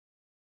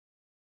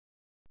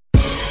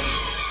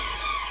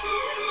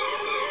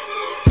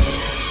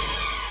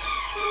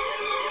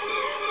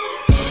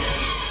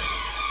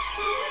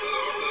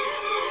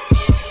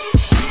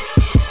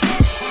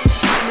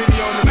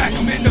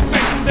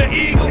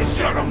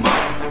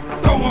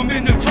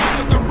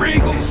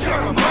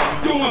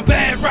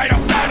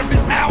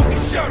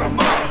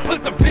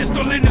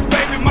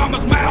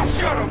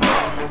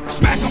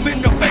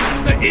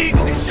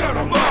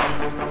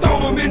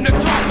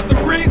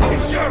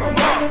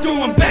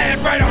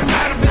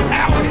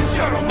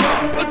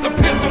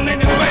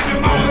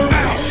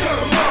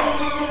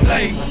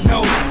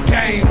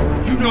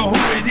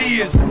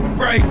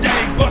straight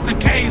days, busting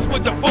K's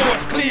with the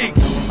force click.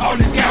 All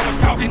these cowards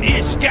talking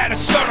ish, gotta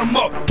shut them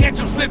up. Catch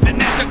them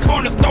slipping at the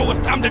corner store, it's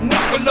time to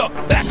knuckle up.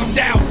 Back them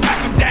down,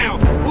 slack them down.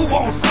 Who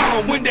wants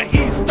some when the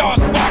heat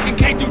starts sparking?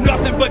 Can't do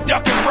nothing but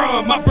duck and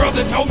run. My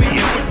brother told me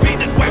it would be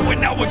this way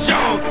when I was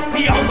young.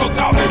 He also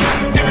taught me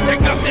never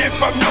take nothing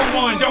from no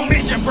one. Don't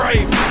mention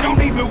brave,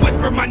 don't even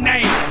whisper my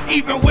name.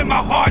 Even when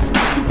my heart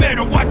stops, you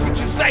better watch what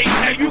you say.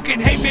 Now you can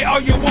hate me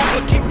all you want,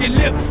 but keep your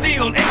lips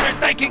sealed.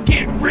 Everything can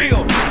get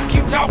real.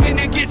 Keep talking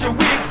and get your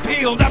wig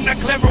peeled. I'm not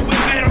clever with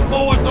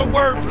metaphors or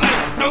wordplay.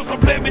 No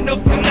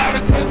subliminals, be loud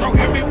and clear, so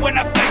hear me when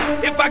I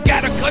say, if I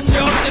gotta cut you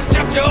up, just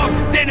chop you up,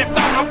 then it's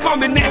on. I'm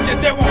coming at you.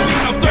 There won't be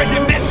no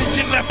threatening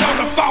messages left on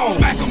the phone.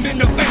 Smack him in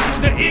the face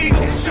with the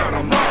eagle and shut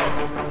him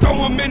up. Throw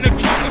him in the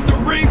trunk of the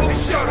Regal and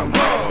shut him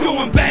up.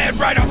 Doing bad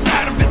right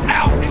outside of his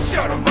house and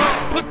shut him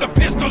up. Put the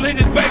pistol in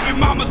his baby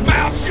mama's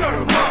mouth. Shut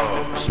him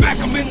up. Smack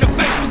him in the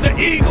face with the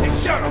eagle and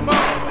shut him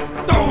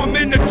up. Throw him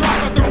in the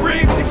trunk of the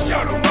Regal and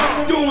shut him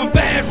up. Doing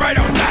bad right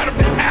outside of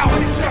his house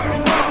and shut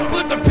him up.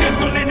 Put the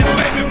pistol in his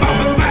baby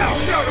mama's mouth.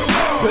 Shut him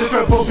up. Better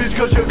strap up, bitch,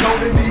 cause you're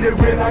gonna need it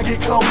when I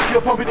get close.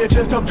 You're pumping your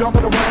chest up,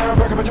 jumping around,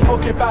 breaking about your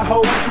pocket by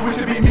hoes. You wish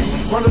to be me,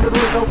 running the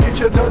doors, don't get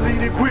you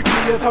deleted quickly.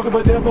 You're talking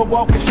but never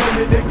walking, show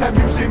me next time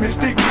you see me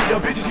stick me. The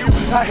bitches you,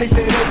 I hate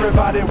that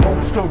everybody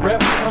wants to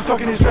rap. I'm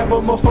stuck in this trap,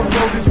 but most folks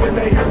know this when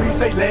they hear me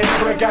say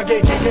Labrat. I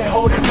get kick and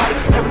hold it tight,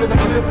 having a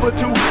clip or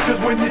two. Cause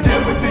when you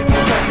deal with 50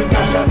 crackers,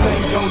 not shots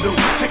ain't gon' do.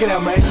 Check it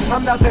out, man,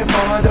 I'm not that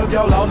fond of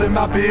y'all all in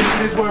my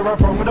business. Where I'm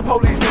from, when the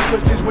police ask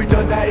questions, we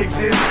done that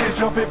exist. It's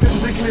jumping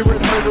pills and clearing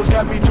hurdles,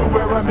 got me to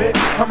where I'm at.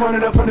 I'm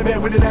running up on the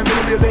bed with that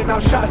million, letting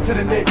out shots to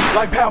the neck.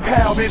 Like pow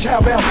pow, bitch, how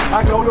about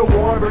I go to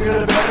war, bring it to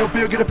the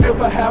battlefield, get a feel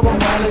for how I'm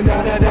wildin'.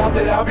 Now that doubt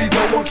that I'll be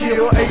the one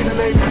kill, ain't the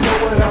name, you know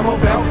what I'm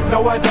about.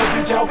 No, I don't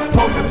bitch out,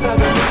 post up inside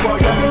the football,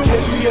 y'all can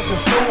catch me at the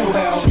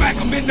schoolhouse. Smack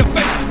him in the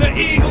face with the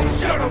eagle,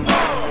 shut him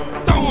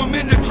up. Throw him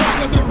in the trunk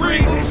of the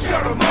Regal,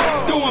 shut him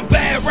up. Doing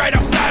bad right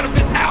outside of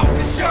his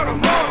house, shut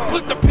him up.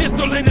 Put the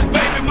pistol in his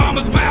baby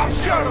mama's mouth,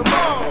 shut him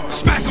up.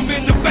 Smack him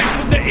in the face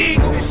with the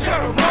eagle,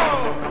 shut him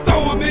up.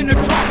 Throw him in the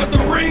trunk of the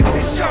Regal,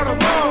 shut him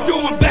up.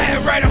 Doing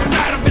bad right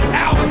outside of his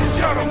house,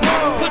 shut him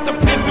up. Put the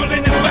pistol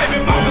in his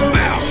baby mama's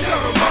mouth, shut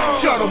him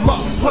up. Shut him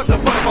up, put the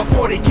butt of a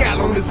 40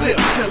 cal on his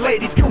lips. The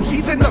lady's cool,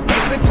 she's in the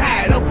basement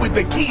tied up with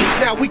the kids.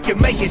 Now we can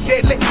make it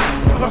deadly,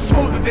 or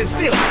smoother than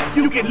silk.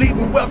 You can leave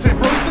with welts and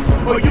bruises,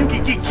 or you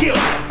can get killed.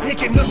 It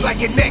can look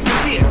like an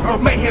accident, or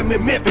mayhem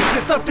in Memphis.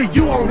 It's up to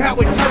you on how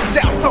it turns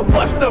out, so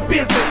what's the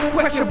business?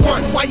 Question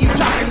 1, why you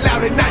talking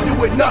loud and not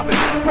doing nothing?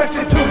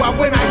 Question 2, why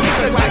when I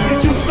get the light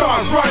did you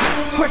start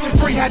running? Question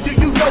 3, how do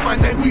you know my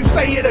name? Will you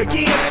say it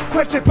again?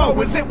 Question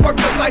 4, is it worth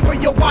the life for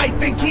your wife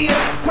and kids?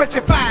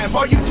 Question 5,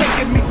 are you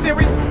taking me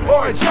serious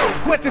or a joke?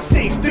 Question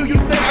 6, do you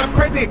think I'm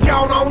crazy and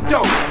count on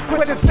dope?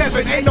 Question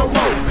 7, ain't no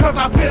more, cause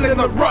I feel in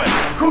the rush.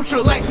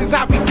 Crucial actions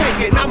I be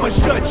taking, I'ma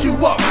shut you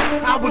up.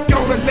 I was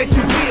gonna let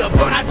you live,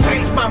 but I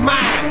changed my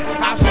mind.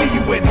 I'll see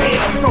you in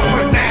hell, so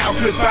for now,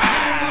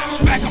 goodbye.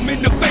 Smack him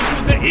in the face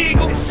with the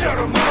eagle and shut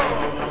him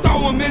up.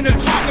 Throw him in the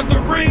trunk of the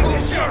Regal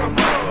and shut him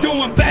up.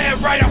 Doing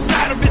bad right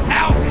outside of his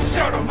house and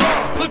shut him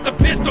up. Put the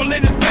pistol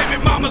in his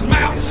baby mama's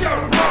mouth and shut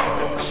him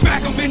up.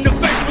 Smack him in the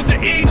face with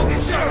the eagle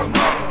and shut him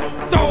up.